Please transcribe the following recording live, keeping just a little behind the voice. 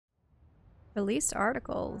Released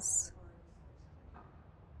articles.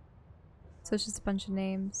 So it's just a bunch of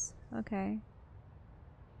names. Okay.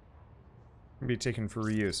 Can be taken for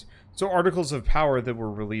reuse. So articles of power that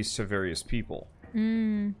were released to various people.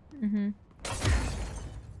 Mm-hmm.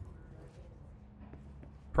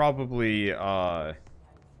 Probably,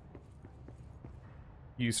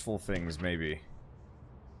 useful things, maybe.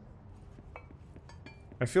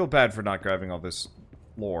 I feel bad for not grabbing all this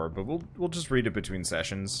lore, but we'll just read it between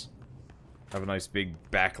sessions. Have a nice big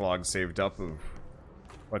backlog saved up of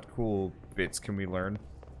what cool bits can we learn.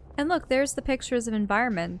 And look, there's the pictures of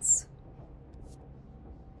environments.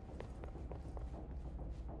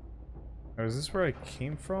 Oh, is this where I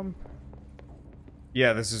came from?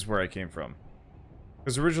 Yeah, this is where I came from.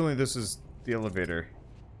 Because originally this is the elevator.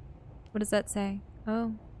 What does that say?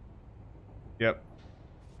 Oh. Yep.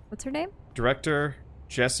 What's her name? Director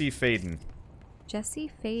Jesse Faden.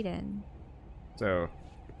 Jesse Faden. So...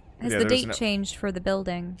 Has yeah, the date changed for the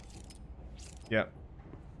building? Yep.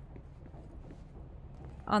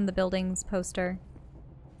 On the building's poster.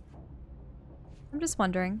 I'm just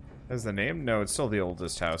wondering. Has the name? No, it's still the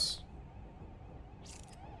oldest house.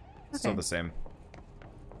 It's still the same.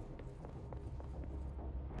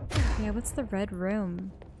 Yeah, what's the red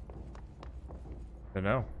room? I don't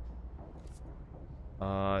know.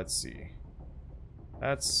 Let's see.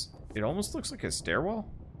 That's... It almost looks like a stairwell.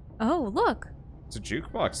 Oh, look! It's a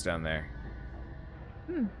jukebox down there.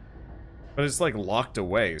 Hmm. But it's like locked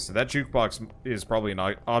away, so that jukebox is probably an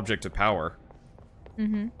object of power.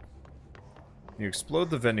 Mm-hmm. You explode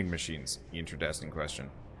the vending machines. Interesting question.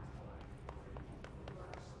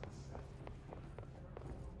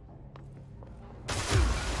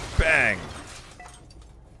 Bang!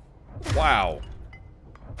 Wow.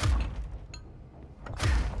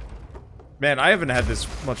 Man, I haven't had this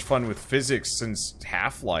much fun with physics since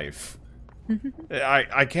Half-Life.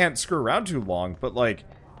 I can't screw around too long, but like,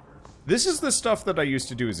 this is the stuff that I used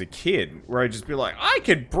to do as a kid, where I'd just be like, I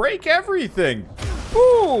could break everything!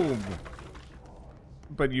 Boom!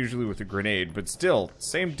 But usually with a grenade, but still,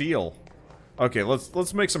 same deal. Okay,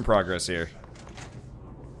 let's make some progress here.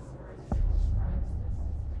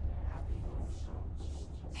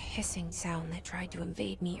 The hissing sound that tried to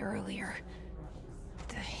invade me earlier.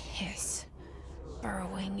 The hiss.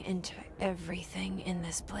 Burrowing into everything in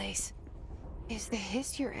this place. Is the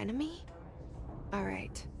hiss your enemy?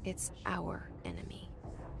 Alright, it's our enemy.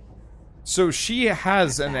 So she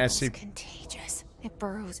has an It's SCP. contagious. It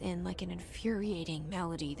burrows in like an infuriating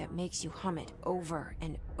melody that makes you hum it over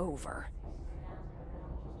and over.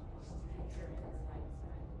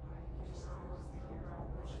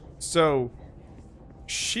 So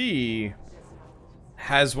she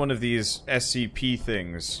has one of these SCP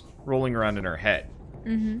things rolling around in her head.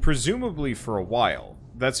 Mm-hmm. Presumably for a while.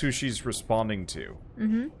 That's who she's responding to.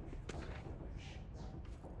 Mm-hmm.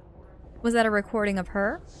 Was that a recording of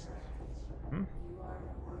her? Hmm?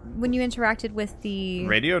 When you interacted with the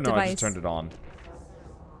radio? No, device. I just turned it on.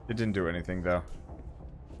 It didn't do anything, though.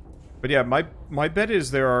 But yeah, my bet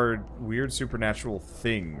is there are weird supernatural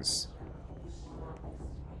things.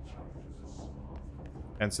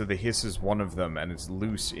 And so the hiss is one of them, and it's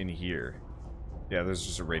loose in here. Yeah, there's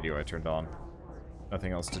just a radio I turned on.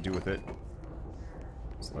 Nothing else to do with it.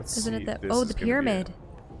 So let's Isn't see. it the... This Oh, is the gonna be pyramid.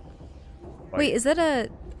 like Wait, is that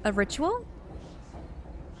a ritual?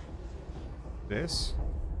 this?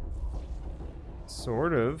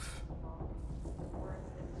 Sort of.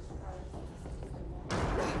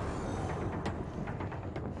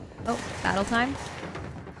 Oh, battle time?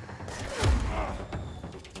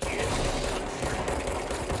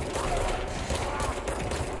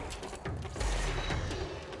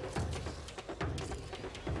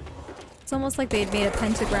 It's almost like they'd made a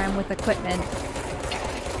pentagram with equipment.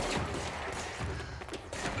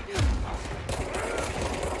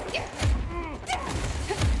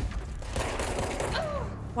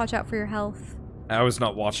 Watch out for your health. I was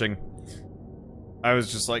not watching. I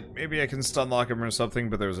was just like, maybe I can stun lock him or something,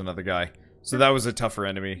 but there was another guy. So that was a tougher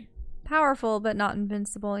enemy. Powerful, but not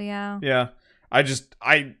invincible, yeah. Yeah.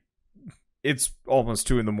 It's almost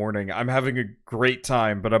 2 in the morning. I'm having a great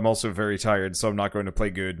time, but I'm also very tired, so I'm not going to play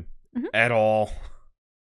good. At all.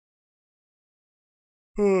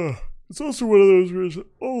 It's also one of those where it's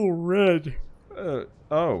all red.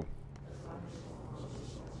 Oh.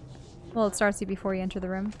 Well, it starts you before you enter the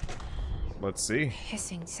room. Let's see.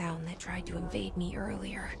 Hissing sound that tried to invade me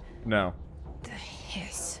earlier. No. The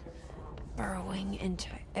hiss. Burrowing into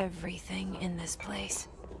everything in this place.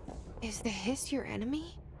 Is the hiss your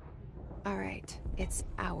enemy? Alright, it's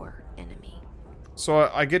our enemy.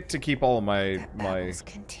 So I get to keep all of my That babble's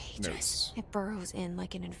contagious. notes. It burrows in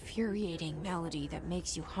like an infuriating melody that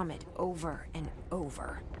makes you hum it over and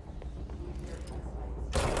over.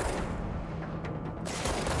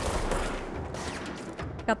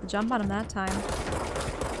 Got the jump on him that time.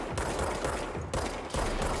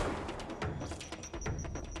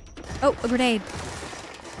 Oh, a grenade.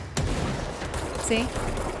 See?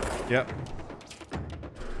 Yep.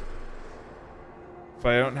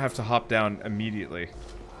 But I don't have to hop down immediately.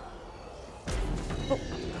 Oh.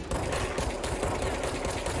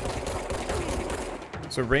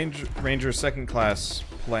 So Ranger second class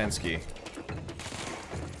Polanski.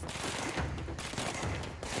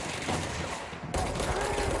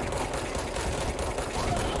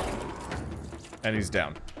 And he's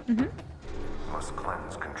down. Mm-hmm. Must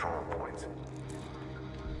cleanse control points.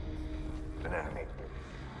 An enemy.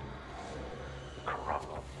 Corrupt.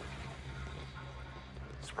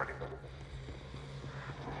 Spreading.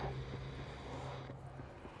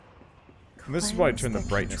 And this is why I turn the Cleanse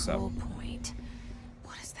brightness up. control point.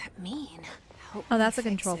 What does that mean? Help Oh, me that's a fix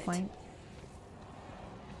control it. point.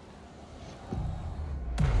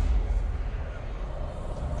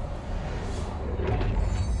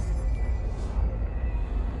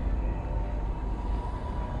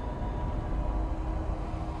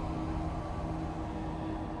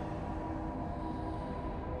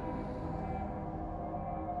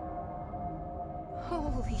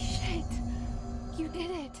 Holy shit! You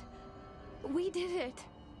did it! We did it!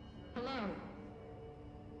 Hello?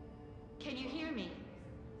 Can you hear me?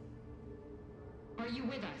 Are you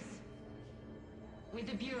with us? With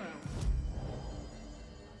the Bureau?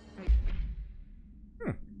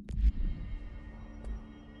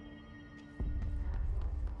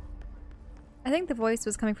 I think the voice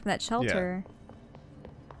was coming from that shelter.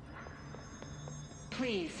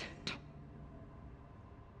 Please.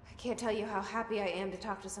 I can't tell you how happy I am to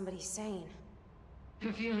talk to somebody sane.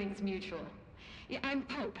 The feeling's mutual. Yeah, I'm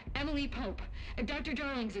Pope. Emily Pope. Dr.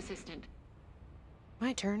 Darling's assistant.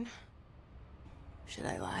 My turn. Should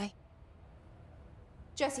I lie?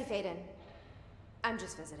 Jesse Faden. I'm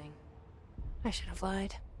just visiting. I should have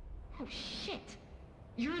lied. Oh, shit.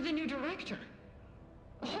 You're the new director.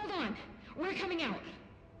 Hold on. We're coming out.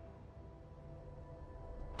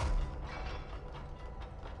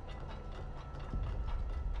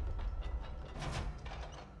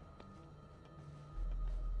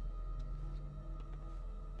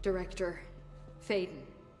 Director Faden.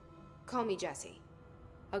 Call me Jesse.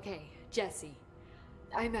 Okay, Jesse.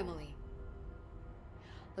 I'm Emily.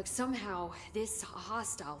 Look, somehow this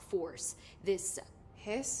hostile force, this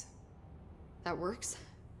Hiss? that works.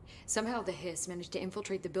 Somehow the hiss managed to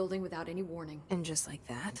infiltrate the building without any warning. And just like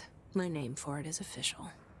that, my name for it is official.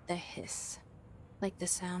 The hiss. Like the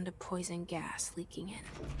sound of poison gas leaking in.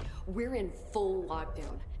 We're in full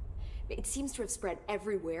lockdown. It seems to have spread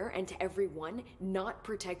everywhere and to everyone not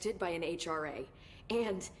protected by an HRA.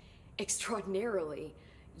 And, extraordinarily,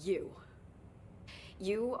 you.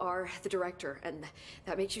 You are the director, and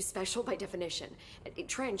that makes you special by definition.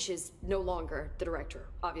 Trench is no longer the director,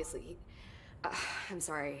 obviously. I'm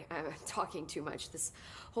sorry, I'm talking too much. This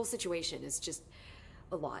whole situation is just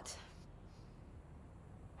a lot.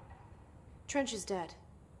 Trench is dead.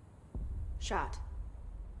 Shot.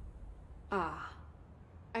 Ah.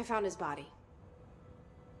 I found his body.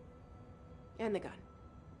 And the gun.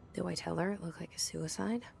 Do I tell her it looked like a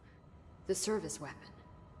suicide? The service weapon.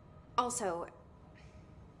 Also,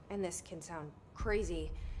 and this can sound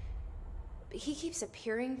crazy, but he keeps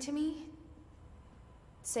appearing to me.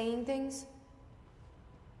 Saying things.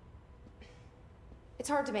 It's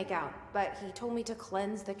hard to make out, but he told me to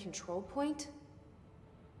cleanse the control point.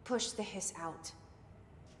 Push the hiss out.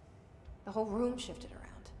 The whole room shifted around.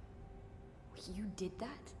 You did that?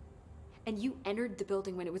 And you entered the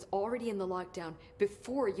building when it was already in the lockdown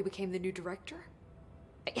before you became the new director?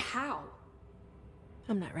 How?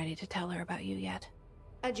 I'm not ready to tell her about you yet.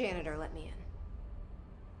 A janitor let me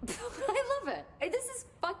in. I love it. This is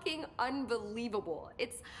fucking unbelievable.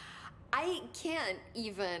 I can't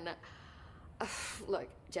even... Look,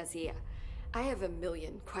 Jesse, I have a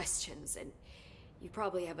million questions, and you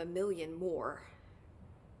probably have a million more.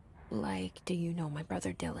 Like, do you know my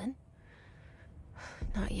brother Dylan?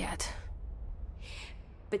 Not yet.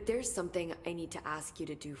 But there's something I need to ask you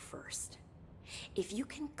to do first. If you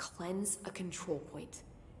can cleanse a control point,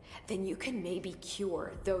 then you can maybe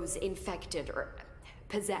cure those infected or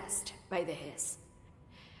possessed by the hiss.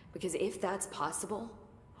 Because if that's possible,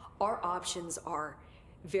 our options are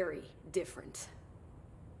very different.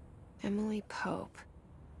 Emily Pope.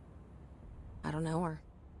 I don't know her,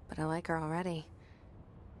 but I like her already.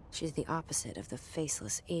 She's the opposite of the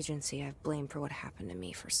faceless agency I've blamed for what happened to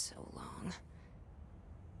me for so long.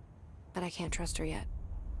 But I can't trust her yet.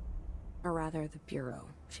 Or rather, the Bureau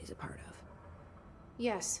she's a part of.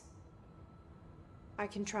 Yes. I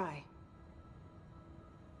can try.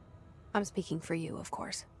 I'm speaking for you, of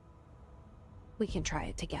course. We can try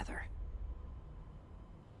it together.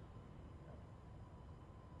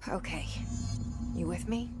 Okay. You with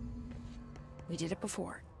me? We did it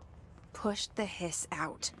before. Push the hiss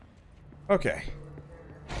out. Okay.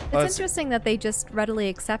 It's interesting that they just readily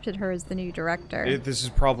accepted her as the new director. This is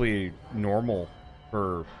probably normal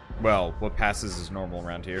for, well, what passes as normal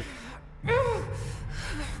around here.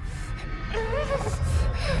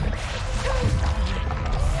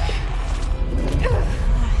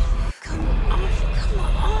 Come on.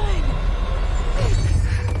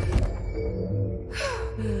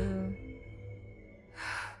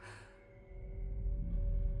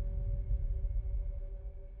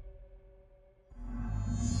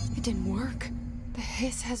 It didn't work. The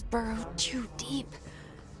hiss has burrowed too deep.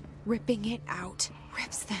 Ripping it out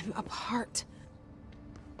rips them apart.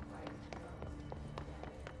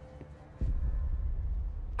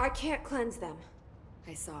 I can't cleanse them.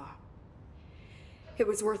 I saw. It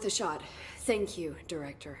was worth a shot. Thank you,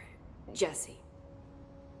 Director. Jesse.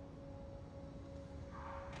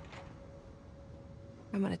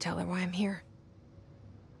 I'm gonna tell her why I'm here.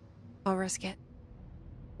 I'll risk it.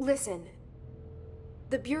 Listen.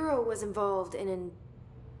 The Bureau was involved in an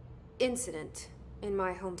incident in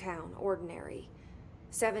my hometown, Ordinary,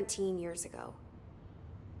 17 years ago.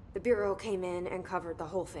 The Bureau came in and covered the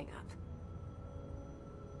whole thing up.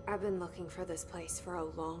 I've been looking for this place for a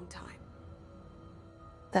long time.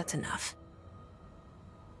 That's enough.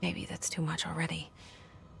 Maybe that's too much already.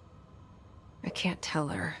 I can't tell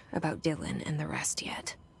her about Dylan and the rest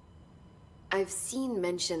yet. I've seen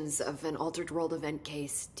mentions of an Altered World event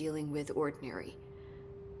case dealing with Ordinary.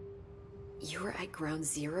 You were at Ground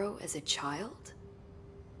Zero as a child?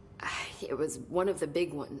 It was one of the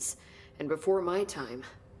big ones, and before my time.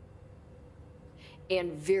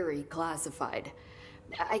 And very classified.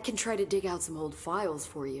 I can try to dig out some old files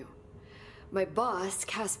for you. My boss,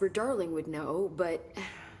 Casper Darling, would know, but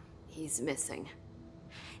he's missing.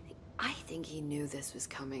 I think he knew this was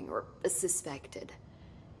coming, or suspected.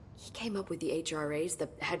 He came up with the HRAs, the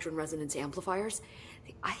Hadron Resonance Amplifiers.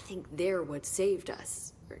 I think they're what saved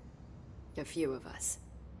us. Or a few of us.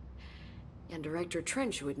 And Director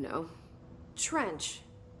Trench would know. Trench?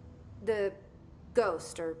 The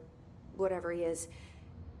ghost, or whatever he is.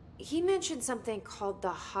 He mentioned something called the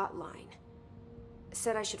hotline.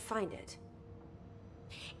 Said I should find it.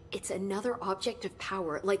 It's another object of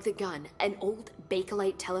power, like the gun, an old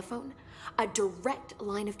Bakelite telephone. A direct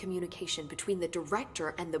line of communication between the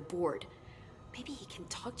director and the board. Maybe he can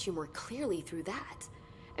talk to you more clearly through that.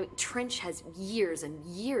 I mean, Trench has years and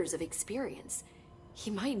years of experience.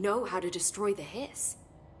 He might know how to destroy the hiss.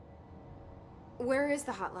 Where is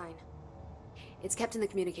the hotline? It's kept in the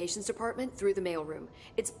communications department through the mailroom.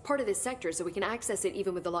 It's part of this sector, so we can access it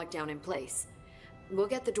even with the lockdown in place. We'll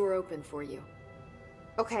get the door open for you.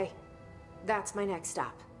 Okay, that's my next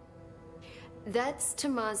stop. That's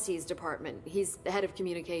Tomasi's department. He's the head of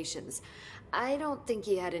communications. I don't think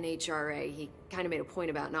he had an HRA. He kind of made a point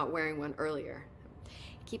about not wearing one earlier.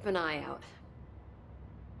 Keep an eye out.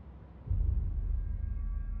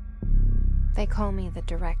 They call me the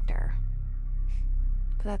director.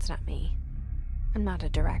 But that's not me. I'm not a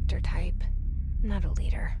director type. I'm not a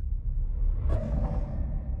leader.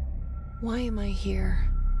 Why am I here?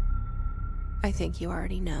 I think you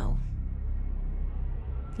already know.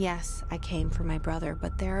 Yes, I came for my brother,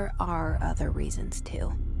 but there are other reasons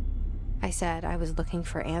too. I said I was looking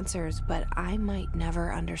for answers, but I might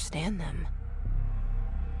never understand them.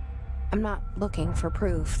 I'm not looking for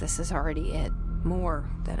proof. This is already it. More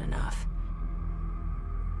than enough.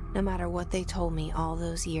 No matter what they told me all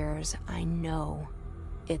those years, I know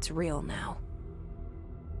it's real now.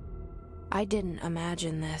 I didn't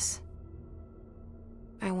imagine this.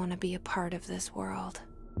 I want to be a part of this world.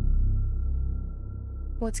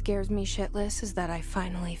 What scares me shitless is that I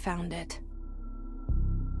finally found it.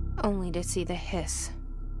 Only to see the hiss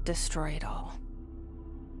destroy it all.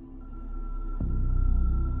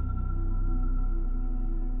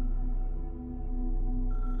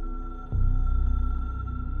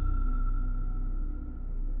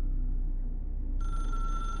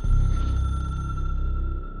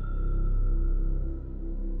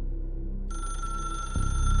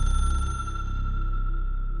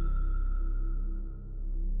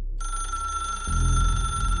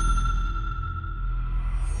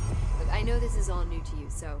 I know this is all new to you,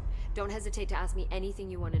 so don't hesitate to ask me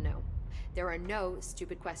anything you want to know. There are no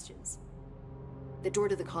stupid questions. The door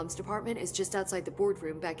to the comms department is just outside the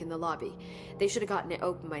boardroom back in the lobby. They should have gotten it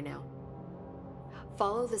open by now.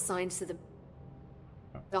 Follow the signs to the...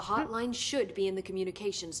 The hotline should be in the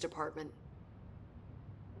communications department.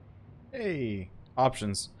 Hey,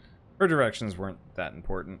 options. Her directions weren't that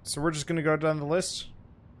important, so we're just gonna go down the list?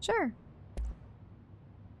 Sure.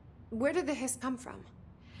 Where did the hiss come from?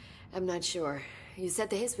 I'm not sure. You said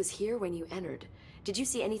the hiss was here when you entered. Did you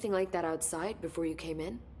see anything like that outside before you came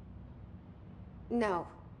in? No.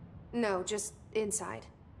 No, just inside.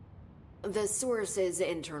 The source is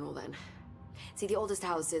internal then. See, the oldest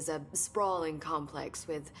house is a sprawling complex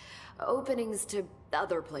with openings to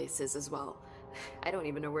other places as well. I don't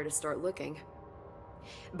even know where to start looking.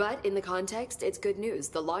 But in the context, it's good news.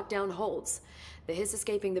 The lockdown holds. The hiss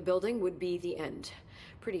escaping the building would be the end.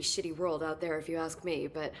 Pretty shitty world out there if you ask me,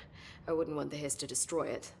 but I wouldn't want the hiss to destroy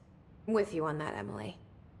it. With you on that, Emily.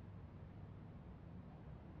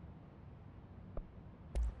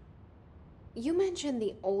 You mentioned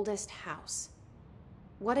the oldest house.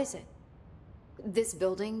 What is it? This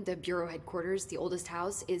building, the Bureau headquarters, the oldest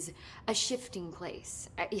house, is a shifting place.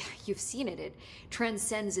 You've seen it. It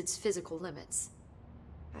transcends its physical limits.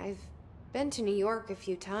 I've been to New York a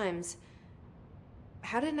few times.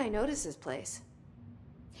 How didn't I notice this place?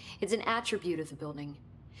 It's an attribute of the building.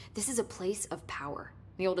 This is a place of power.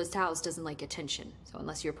 The oldest house doesn't like attention, so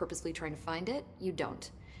unless you're purposely trying to find it, you don't,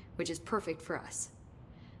 which is perfect for us.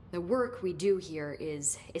 The work we do here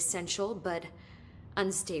is essential, but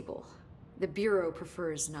unstable. The Bureau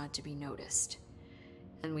prefers not to be noticed.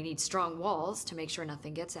 And we need strong walls to make sure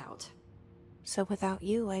nothing gets out. So without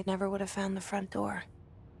you, I never would have found the front door.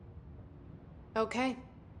 Okay.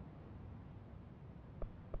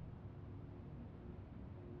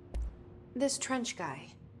 This Trench guy.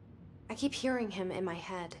 I keep hearing him in my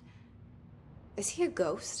head. Is he a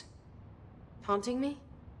ghost? Haunting me?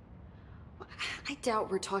 I doubt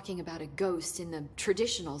we're talking about a ghost in the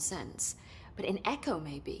traditional sense, but an echo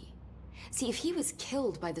maybe. See, if he was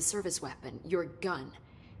killed by the service weapon, your gun,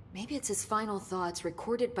 maybe it's his final thoughts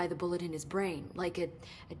recorded by the bullet in his brain, like a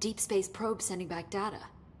deep space probe sending back data.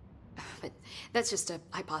 But that's just a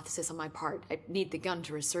hypothesis on my part. I need the gun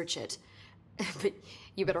to research it. But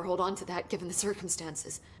you better hold on to that given the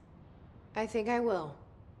circumstances. I think I will.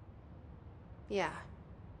 Yeah.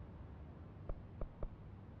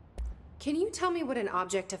 Can you tell me what an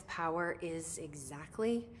object of power is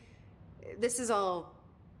exactly? This is all,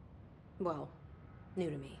 well, new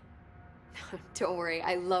to me. Don't worry,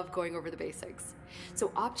 I love going over the basics.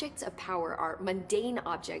 So objects of power are mundane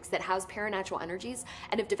objects that house paranatural energies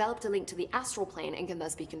and have developed a link to the astral plane and can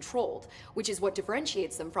thus be controlled, which is what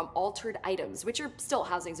differentiates them from altered items, which are still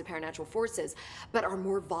housings of paranatural forces, but are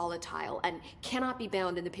more volatile and cannot be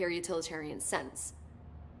bound in the peri-utilitarian sense.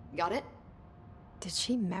 Got it? Did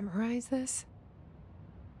she memorize this?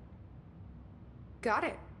 Got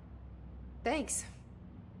it. Thanks.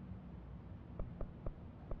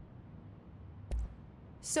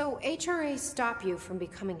 So, HRA stop you from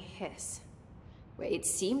becoming Hiss? Well, it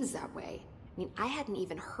seems that way. I mean, I hadn't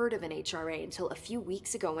even heard of an HRA until a few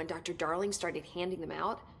weeks ago when Dr. Darling started handing them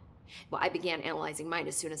out. Well, I began analyzing mine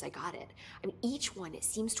as soon as I got it. I mean, each one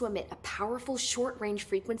seems to emit a powerful short-range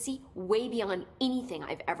frequency way beyond anything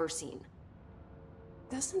I've ever seen.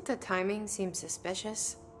 Doesn't the timing seem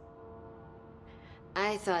suspicious?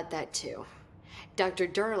 I thought that too. Dr.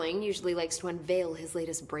 Darling usually likes to unveil his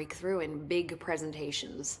latest breakthrough in big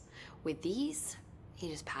presentations. With these, he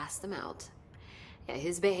just passed them out. Yeah,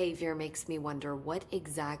 his behavior makes me wonder what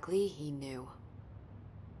exactly he knew.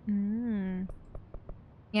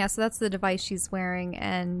 Yeah, so that's the device she's wearing,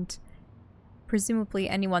 and presumably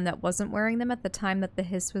anyone that wasn't wearing them at the time that the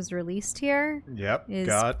hiss was released here. Yep,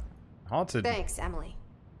 got haunted. Thanks, Emily.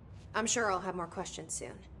 I'm sure I'll have more questions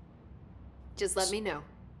soon. Just let me know.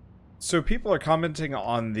 So people are commenting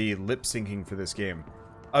on the lip syncing for this game.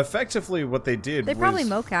 Effectively, what they did was... They probably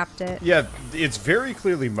mocapped it. Yeah, it's very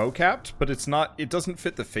clearly mocapped, but it's not... It doesn't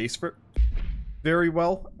fit the face very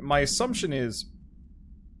well. My assumption is...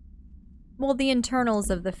 Well, the internals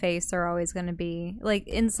of the face are always going to be... Like,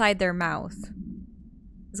 inside their mouth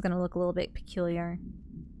is going to look a little bit peculiar.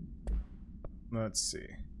 Let's see.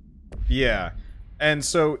 Yeah. And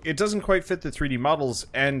so, it doesn't quite fit the 3D models,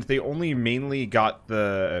 and they only mainly got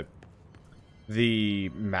the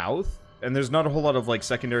mouth, and there's not a whole lot of, like,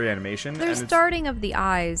 secondary animation. There's starting of the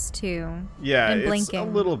eyes, too. Yeah, and it's blinking. a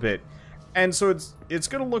little bit. And so it's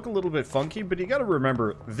going to look a little bit funky, but you got to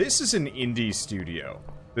remember, this is an indie studio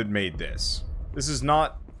that made this. This is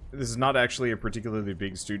not actually a particularly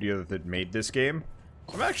big studio that made this game.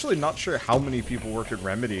 I'm actually not sure how many people worked at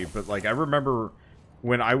Remedy, but, like, I remember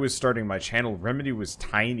when I was starting my channel, Remedy was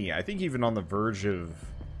tiny. I think even on the verge of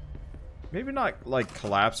maybe not like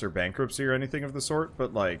collapse or bankruptcy or anything of the sort,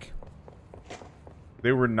 but like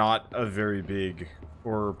they were not a very big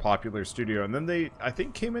or popular studio. And then they, I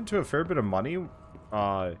think, came into a fair bit of money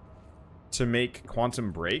to make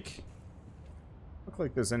Quantum Break. Look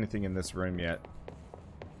like there's anything in this room yet.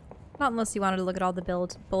 Not unless you wanted to look at all the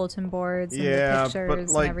bulletin boards and the Yeah, pictures but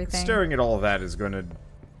like and everything. staring at all of that is going to...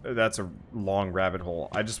 That's a long rabbit hole.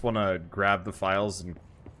 I just want to grab the files and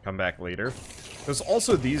come back later. There's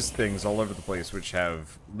also these things all over the place which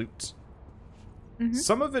have loot. Mm-hmm.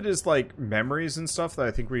 Some of it is like memories and stuff that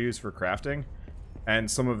I think we use for crafting. And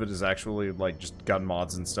some of it is actually like just gun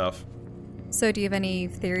mods and stuff. So do you have any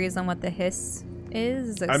theories on what the hiss is?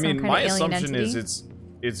 Is it I some mean, kind my of alien assumption entity? is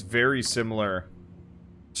it's very similar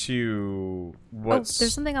to what's... Oh,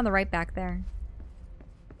 there's something on the right back there.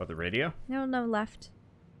 What, the radio? No, left.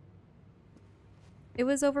 It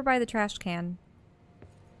was over by the trash can.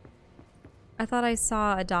 I thought I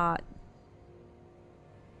saw a dot.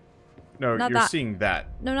 No, Not you're that. seeing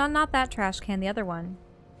that. No, not that trash can, the other one.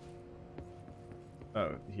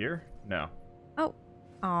 Oh, here? No. Oh.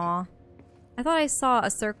 Aw. I thought I saw a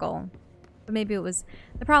circle. But maybe it was...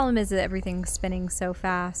 The problem is that everything's spinning so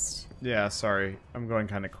fast. Yeah, sorry. I'm going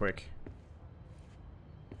kind of quick.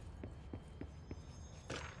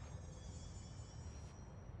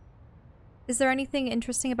 Is there anything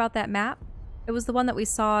interesting about that map? It was the one that we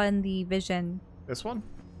saw in the vision. This one?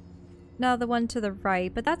 No, the one to the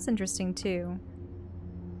right, but that's interesting too.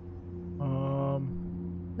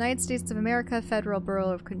 United States of America, Federal Bureau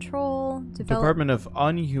of Control, Department of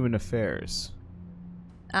Unhuman Affairs.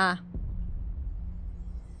 Ah.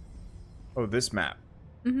 Oh, this map.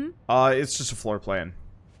 Mm-hmm. It's just a floor plan.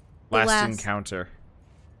 Last encounter.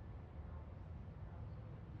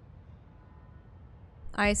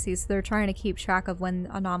 I see, so they're trying to keep track of when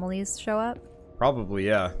anomalies show up? Probably,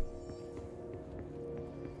 yeah.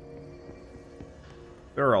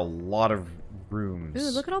 There are a lot of rooms.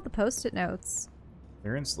 Ooh, look at all the post-it notes.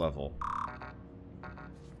 Clearance level.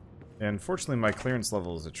 And unfortunately, my clearance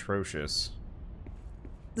level is atrocious.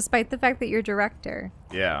 Despite the fact that you're director.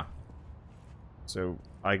 Yeah. So,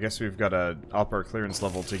 I guess we've got to up our clearance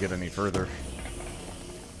level to get any further.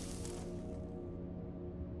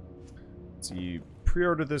 So you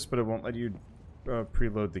pre-order this, but it won't let you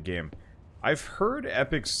preload the game. I've heard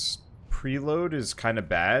Epic's preload is kind of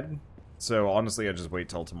bad, so honestly, I just wait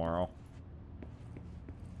till tomorrow.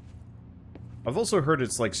 I've also heard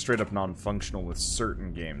it's like straight up non-functional with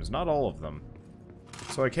certain games, not all of them.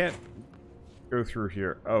 So I can't go through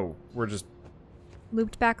here. Oh, we're just...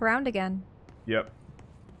 Looped back around again. Yep.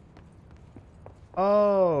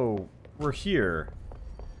 Oh, we're here.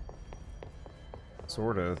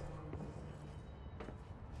 Sort of.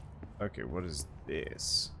 Okay, what is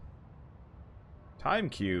this? Time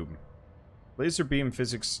cube. Laser beam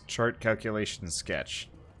physics chart calculation sketch.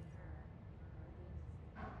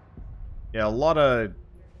 Yeah, a lot of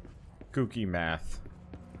kooky math.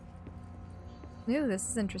 Ooh, this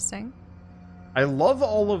is interesting. I love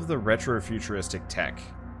all of the retro-futuristic tech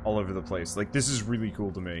all over the place. Like, this is really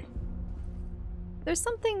cool to me. There's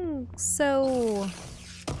something so...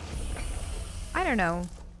 I don't know.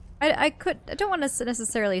 I don't want to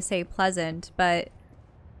necessarily say pleasant, but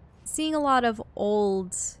seeing a lot of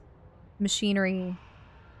old machinery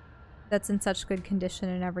that's in such good condition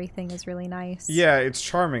and everything is really nice. Yeah, it's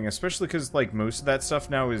charming, especially because, like, most of that stuff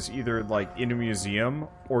now is either, like, in a museum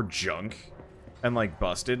or junk and, like,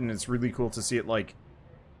 busted, and it's really cool to see it, like,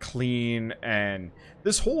 clean, and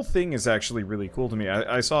this whole thing is actually really cool to me.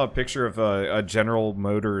 I saw a picture of a General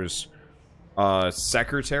Motors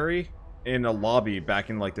secretary in a lobby back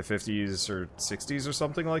in, like, the 50s or 60s or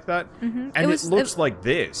something like that, and it looks like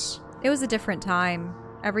this. It was a different time.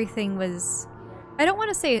 Everything was... I don't want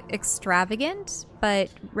to say extravagant, but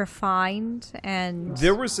refined and...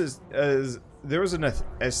 There was an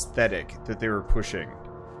aesthetic that they were pushing.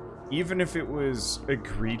 Even if it was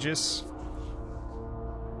egregious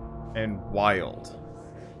and wild.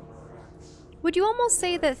 Would you almost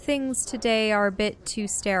say that things today are a bit too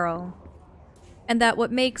sterile? And that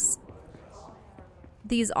what makes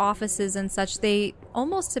these offices and such, they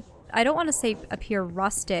almost... I don't want to say appear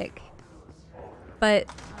rustic, but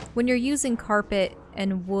when you're using carpet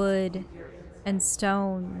and wood and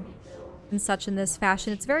stone and such in this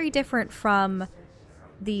fashion, it's very different from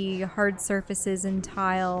the hard surfaces and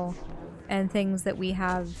tile and things that we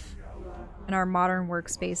have in our modern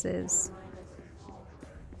workspaces.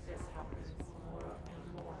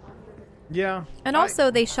 Yeah. And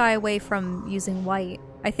also they shy away from using white.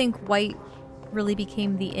 I think white really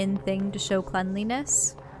became the in thing to show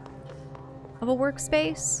cleanliness. of a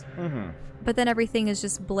workspace. Mm-hmm. But then everything is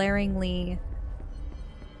just blaringly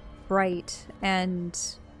bright and...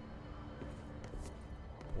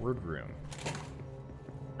 Boardroom.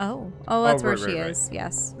 Oh, that's where right, she right. is.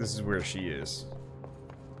 Yes. This is where she is.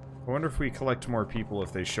 I wonder if we collect more people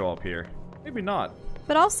if they show up here. Maybe not.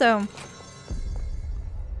 But also,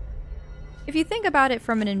 if you think about it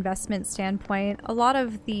from an investment standpoint, a lot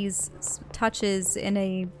of these touches in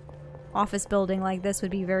a office building like this would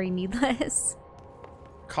be very needless.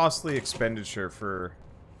 Costly expenditure for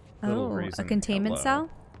little reason. A containment Hello. cell?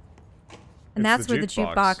 And It's that's the where the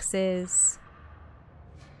jukebox. jukebox is.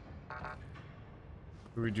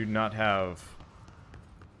 We do not have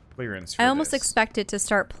clearance for I almost this. expect it to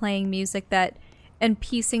start playing music that and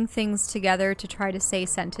piecing things together to try to say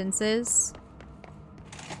sentences.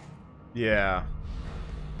 Yeah.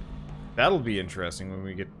 That'll be interesting when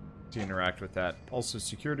we get to interact with that. Also,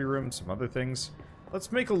 security room, some other things.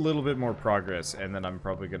 Let's make a little bit more progress, and then I'm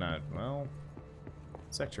probably gonna, well,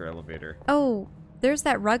 sector elevator. Oh, there's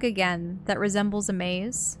that rug again that resembles a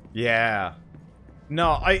maze. Yeah.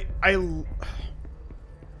 No,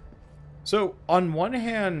 So, on one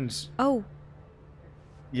hand... Oh.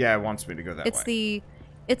 Yeah, it wants me to go that way.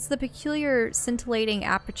 It's the peculiar scintillating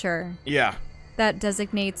aperture. Yeah. That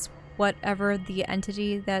designates whatever the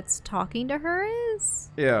entity that's talking to her is.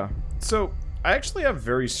 Yeah. So, I actually have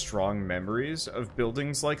very strong memories of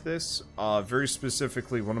buildings like this. Very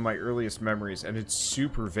specifically, one of my earliest memories, and it's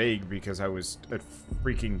super vague because I was a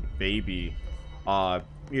freaking baby,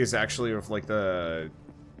 is actually of, like, the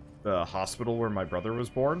hospital where my brother was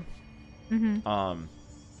born. Mm-hmm.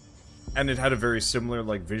 And it had a very similar,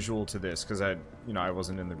 like, visual to this, because I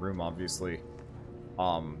wasn't in the room, obviously.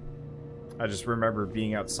 I just remember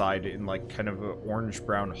being outside in, like, kind of an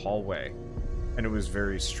orange-brown hallway, and it was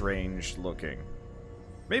very strange looking.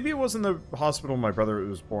 Maybe it wasn't the hospital my brother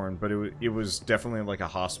was born, but it was definitely, like, a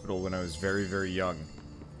hospital when I was very, very young.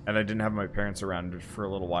 And I didn't have my parents around for a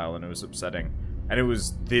little while, and it was upsetting. And it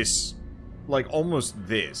was this, like, almost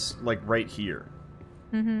this, like, right here.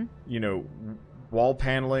 Mm-hmm. You know, wall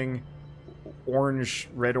paneling,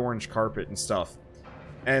 red-orange carpet and stuff.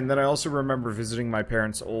 And then I also remember visiting my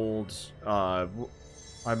parents' old,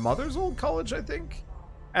 my mother's old college, I think?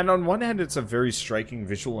 And on one hand, it's a very striking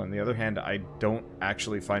visual, on the other hand, I don't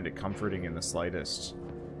actually find it comforting in the slightest.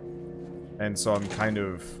 And so I'm kind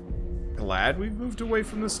of glad we've moved away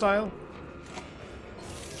from the style.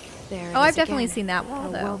 There Oh, I've definitely seen that wall,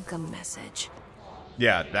 a though. welcome message.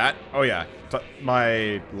 Yeah, that, oh yeah,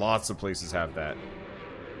 lots of places have that.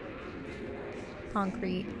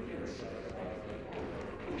 Concrete.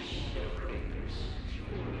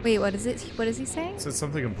 Wait, what is it? What is he saying? It said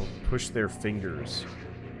something about push their fingers.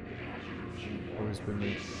 Always been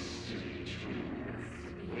me.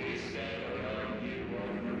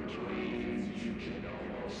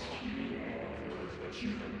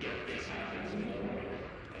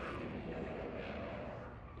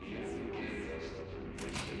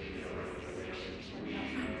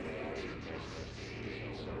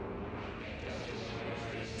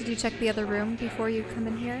 Did you check the other room before you come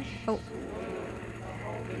in here? Oh.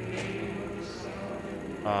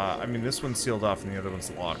 I mean, this one's sealed off and the other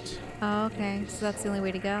one's locked. Oh, okay. So that's the only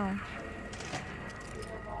way to go.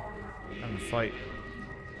 Time to fight.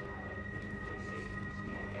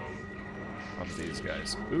 Up these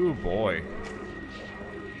guys. Ooh, boy.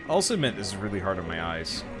 I also admit this is really hard on my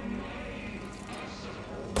eyes.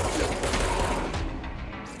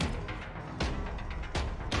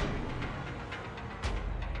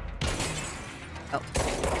 Oh.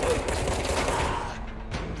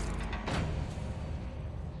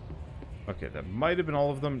 Okay, that might have been all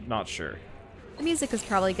of them. Not sure. The music is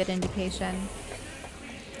probably a good indication.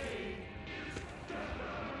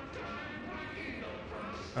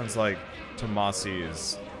 Sounds like Tomasi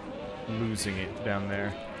is losing it down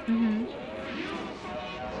there. Mm-hmm.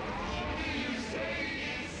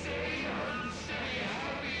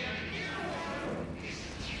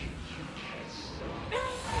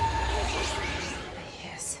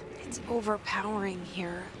 Yes, it's overpowering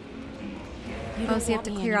here. Oh, so you have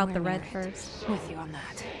to clear out the red first. With you on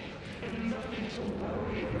that.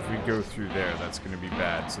 If we go through there, that's going to be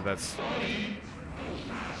bad. So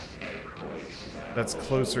that's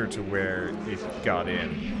closer to where it got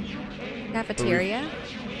in. Cafeteria?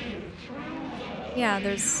 Yeah,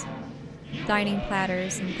 there's dining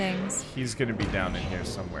platters and things. He's going to be down in here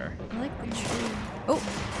somewhere. I like the tree. Oh!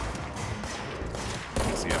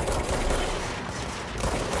 See ya.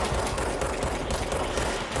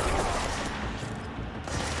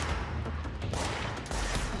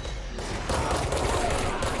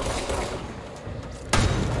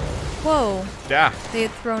 Whoa! Oh. Yeah. They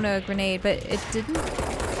had thrown a grenade, but it didn't.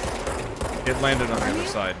 It landed on the other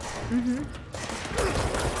side. Mm-hmm.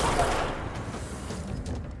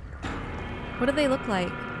 What do they look like?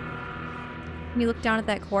 Can you look down at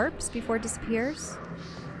that corpse before it disappears?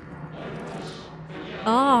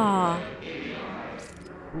 Ah.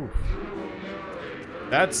 Oof.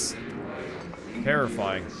 That's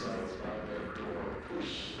terrifying.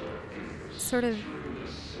 Sort of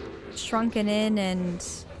shrunken in and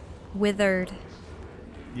withered.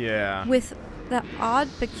 Yeah. With that odd,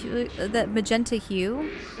 that magenta hue,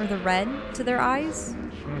 or the red to their eyes.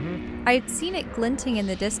 Mm-hmm. I'd seen it glinting in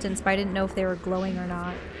the distance, but I didn't know if they were glowing or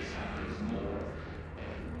not.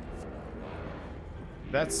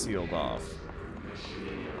 That's sealed off.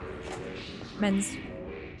 Men's.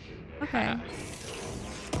 Okay.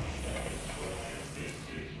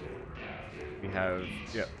 We have,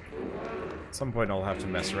 yeah. At some point I'll have to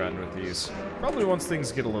mess around with these. Probably once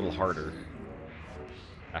things get a little harder.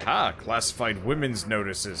 Aha! Classified women's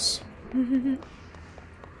notices.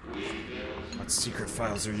 What secret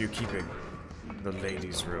files are you keeping? The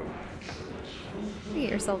ladies' room. You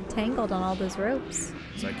get yourself tangled on all those ropes.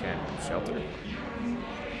 Because I can't shelter.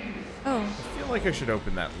 Oh. I feel like I should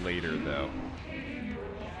open that later, though.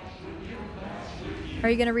 Are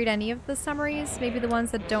you going to read any of the summaries? Maybe the ones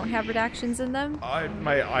that don't have redactions in them?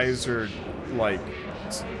 My eyes are, like,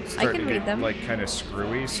 starting to read get, them. like, kind of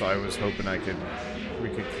screwy, so I was hoping we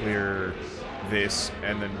could clear this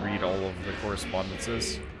and then read all of the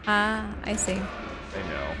correspondences. Ah, I see. I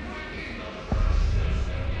know.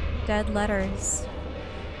 Dead letters.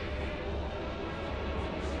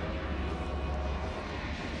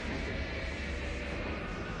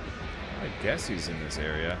 I guess he's in this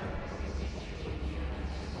area.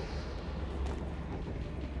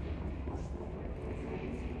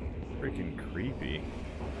 Freaking creepy.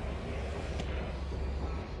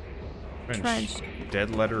 Trench.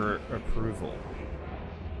 Dead letter approval.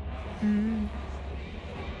 Mm.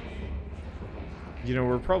 You know,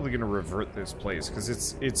 we're probably gonna revert this place because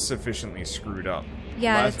it's sufficiently screwed up.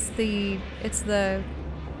 Yeah, it's the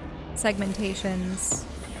segmentations.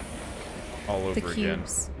 All over the again.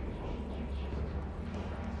 cubes.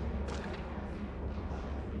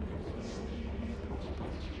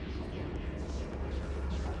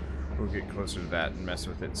 We'll get closer to that and mess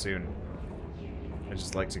with it soon. I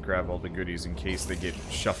just like to grab all the goodies in case they get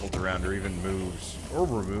shuffled around or even moved or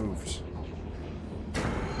removed.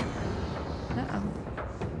 Uh-oh.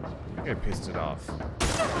 I think I pissed it off.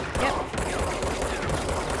 Yep.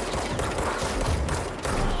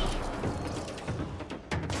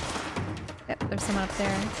 Yep, there's someone up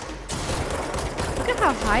there. Look at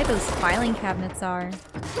how high those filing cabinets are.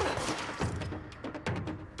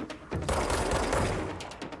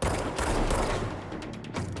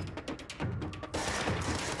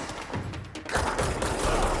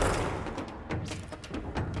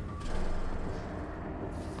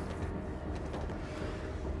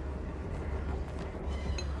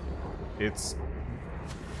 It's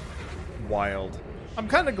wild. I'm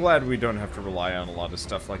kind of glad we don't have to rely on a lot of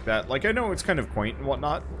stuff like that. Like, I know it's kind of quaint and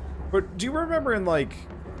whatnot, but do you remember in, like...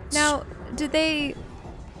 Now, did they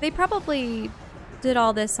probably did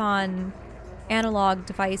all this on analog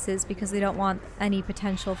devices because they don't want any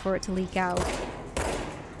potential for it to leak out.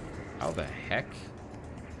 How the heck?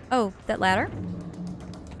 Oh, that ladder?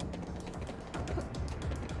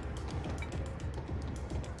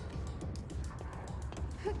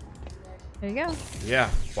 There you go. Yeah,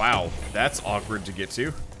 wow. That's awkward to get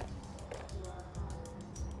to.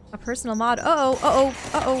 A personal mod. Uh-oh, uh-oh,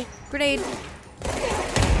 uh-oh. Grenade.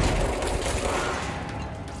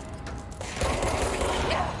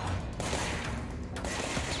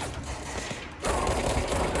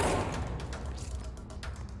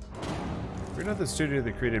 We're not the studio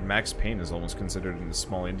that created Max Payne is almost considered in a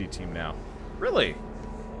small indie team now. Really?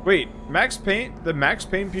 Wait, Max Payne? The Max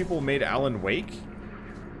Payne people made Alan Wake?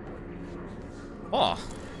 Oh.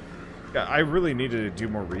 Yeah, I really need to do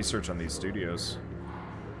more research on these studios.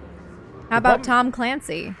 How about Tom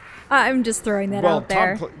Clancy? I'm just throwing that out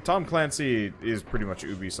there. Tom Clancy is pretty much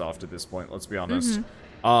Ubisoft at this point, let's be honest.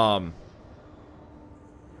 I'm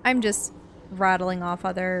just rattling off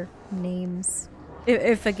other names.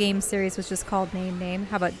 If a game series was just called Name,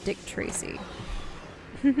 how about Dick Tracy?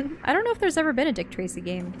 I don't know if there's ever been a Dick Tracy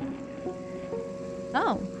game.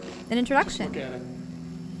 Oh, an introduction. Look at it.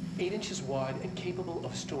 8 inches wide and capable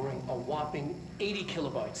of storing a whopping 80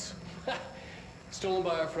 kilobytes. Stolen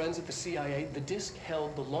by our friends at the CIA, the disk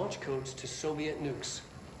held the launch codes to Soviet nukes.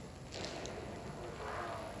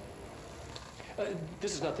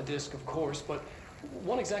 This is not the disk, of course, but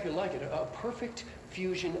one exactly like it. A perfect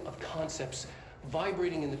fusion of concepts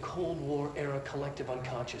vibrating in the Cold War era collective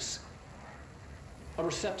unconscious. A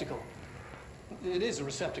receptacle. It is a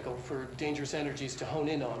receptacle for dangerous energies to hone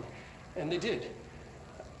in on. And they did.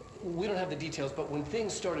 We don't have the details, but when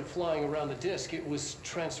things started flying around the disk, it was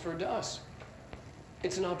transferred to us.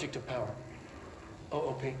 It's an object of power.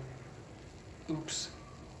 OOP. Oops.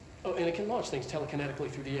 Oh, and it can launch things telekinetically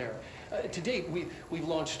through the air. To date, we've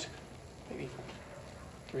launched maybe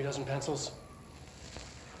 3 dozen pencils.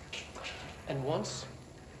 And once,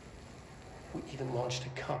 we even launched a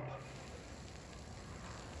cup.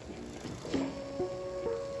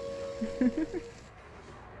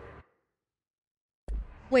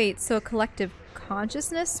 Wait, so a collective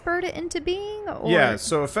consciousness spurred it into being? Or? Yeah,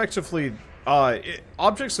 so effectively,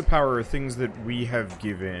 objects of power are things that we have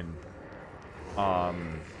given,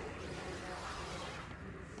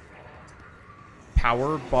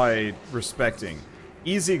 power by respecting.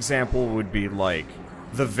 Easy example would be, like,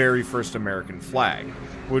 the very first American flag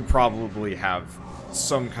would probably have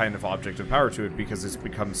some kind of object of power to it because it's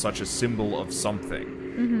become such a symbol of something.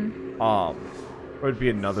 Mm-hmm. What would be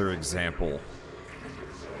another example?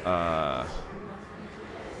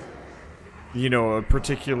 You know, a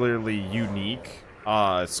particularly unique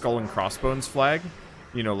skull and crossbones flag.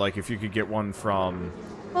 You know, like if you could get one from...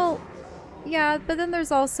 Well, yeah, but then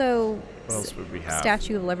there's also... What else would we have?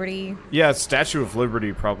 Statue of Liberty. Yeah, Statue of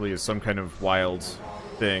Liberty probably is some kind of wild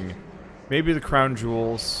thing. Maybe the crown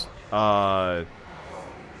jewels. Let's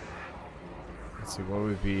see, what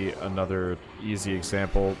would be another easy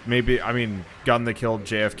example? Maybe, I mean, gun that killed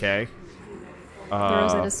JFK. The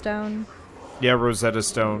Rosetta Stone. Yeah, Rosetta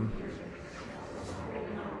Stone.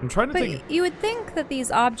 I'm trying to think. But you would think that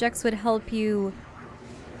these objects would help you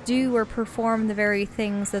do or perform the very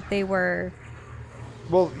things that they were...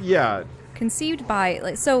 Well, yeah. Conceived by.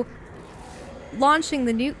 Like, so, launching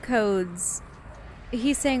the nuke codes,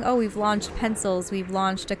 he's saying, oh, we've launched pencils, we've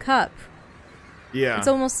launched a cup. Yeah. It's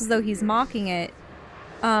almost as though he's mocking it.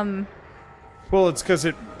 Well, it's because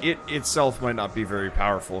it itself might not be very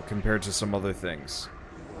powerful compared to some other things.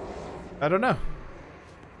 I don't know.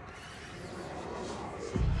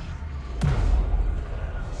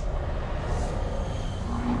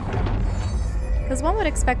 Because one would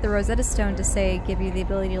expect the Rosetta Stone to say, give you the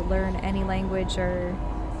ability to learn any language or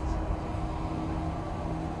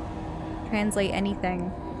translate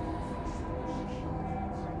anything.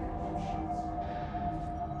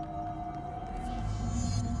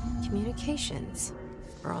 Communications.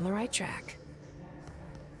 We're on the right track.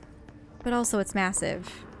 But also it's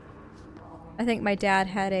massive. I think my dad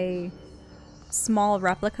had a small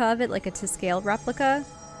replica of it, like a to-scale replica,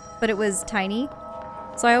 but it was tiny.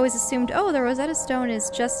 So I always assumed, oh, the Rosetta Stone is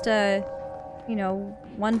just a, you know,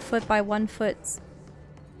 1 foot by 1 foot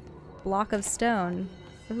block of stone.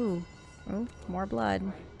 Ooh. Oh, more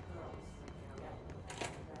blood.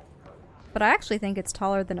 But I actually think it's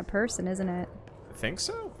taller than a person, isn't it? I think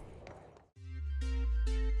so.